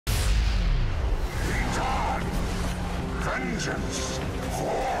Vengeance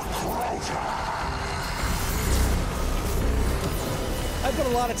for Crota! I've put a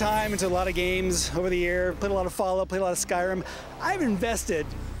lot of time into a lot of games over the year, played a lot of Fallout, played a lot of Skyrim. I've invested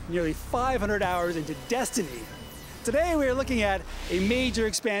nearly 500 hours into Destiny. Today we are looking at a major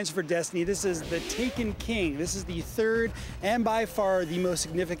expansion for Destiny. This is the Taken King. This is the third and by far the most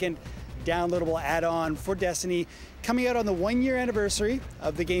significant downloadable add-on for Destiny, coming out on the 1-year anniversary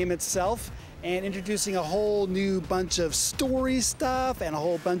of the game itself and introducing a whole new bunch of story stuff and a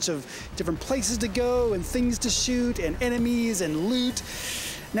whole bunch of different places to go and things to shoot and enemies and loot.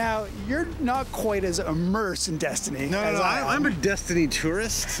 Now, you're not quite as immersed in Destiny as I am. I'm a Destiny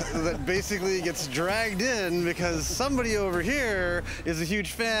tourist that basically gets dragged in because somebody over here is a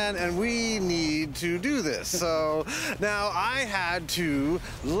huge fan and we need to do this. So now I had to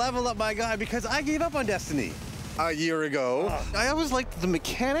level up my guy because I gave up on Destiny a year ago. I always liked the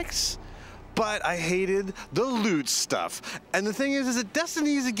mechanics, but I hated the loot stuff. And the thing is that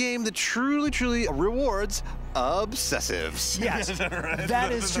Destiny is a game that truly rewards obsessives. Yes,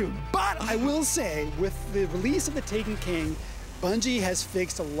 that is true. But I will say, with the release of The Taken King, Bungie has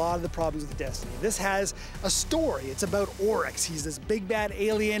fixed a lot of the problems with Destiny. This has a story. It's about Oryx. He's this big bad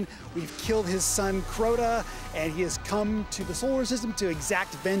alien. We've killed his son Crota, and he has come to the solar system to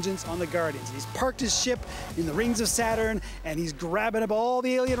exact vengeance on the Guardians. He's parked his ship in the rings of Saturn, and he's grabbing up all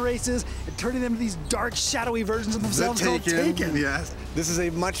the alien races and turning them into these dark, shadowy versions of themselves called Taken. Yes. This is a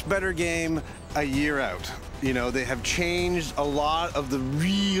much better game a year out. You know, they have changed a lot of the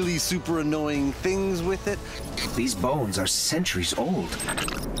really super annoying things with it. These bones are centuries old.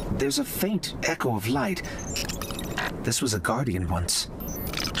 There's a faint echo of light. This was a Guardian once.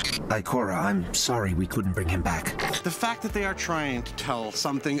 Ikora, I'm sorry we couldn't bring him back. The fact that they are trying to tell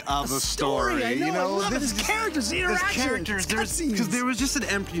something of a story, I know, you know, I love it. There's characters, because there was just an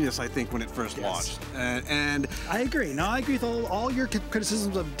emptiness, I think, when it first launched. And I agree. No, I agree with all your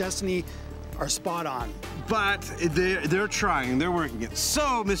criticisms of Destiny are spot on. But they're trying, they're working it.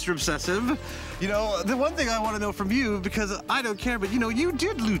 So, Mr. Obsessive, you know, the one thing I want to know from you, because I don't care, but you know, you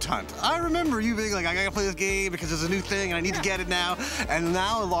did loot hunt. I remember you being like, I gotta play this game because there's a new thing and I need to get it now. And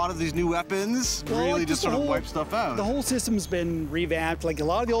now a lot of these new weapons really just sort of wipe stuff out. The whole system's been revamped. Like, a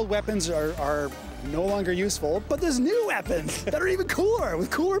lot of the old weapons are no longer useful, but there's new weapons that are even cooler, with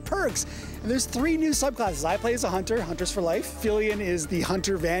cooler perks. And there's 3 new subclasses. I play as a hunter, hunters for life. Filion is the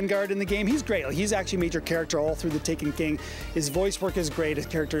hunter vanguard in the game. He's great. He's actually a major character all through the Taken King. His voice work is great, his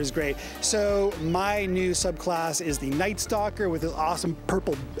character is great. So my new subclass is the Night Stalker with his awesome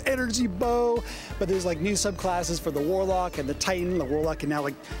purple energy bow. But there's like new subclasses for the Warlock and the Titan. The Warlock can now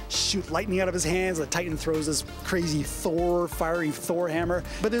like shoot lightning out of his hands. The Titan throws this crazy fiery Thor hammer.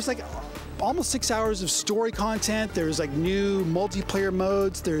 But there's like almost 6 hours of story content. There's like new multiplayer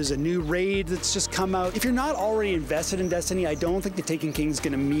modes. There's a new raid that's just come out. If you're not already invested in Destiny, I don't think the Taken King is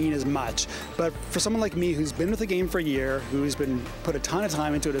going to mean as much. But for someone like me who's been with the game for a year, who's been put a ton of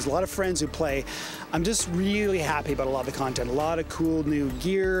time into it, there's a lot of friends who play, I'm just really happy about a lot of the content. A lot of cool new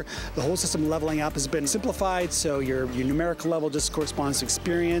gear. The whole system leveling up has been simplified, so your numerical level just corresponds to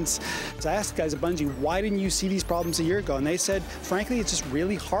experience. So I asked the guys at Bungie, why didn't you see these problems a year ago? And they said, frankly, it's just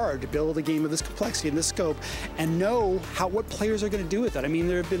really hard to build a game of this complexity and this scope and know what players are going to do with it. I mean,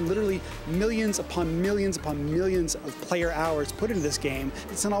 there have been literally millions upon millions upon millions of player hours put into this game.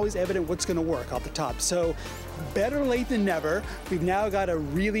 It's not always evident what's going to work off the top. So better late than never. We've now got a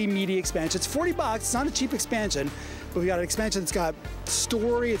really meaty expansion. It's $40. It's not a cheap expansion, but we've got an expansion that's got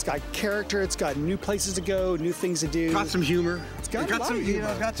story, it's got character, it's got new places to go, new things to do. Got some humor. It's got some humor. You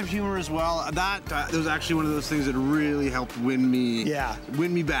know, got some humor as well. That was actually one of those things that really helped win me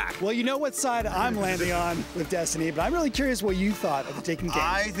back. Well, you know what side I'm landing on with Destiny, but I'm really curious what you thought of the Taken King.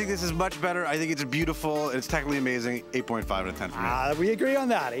 I think this is much better. I think it's beautiful. It's technically amazing. 8.5 out of 10 for me. We agree on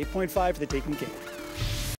that. 8.5 for the Taken King.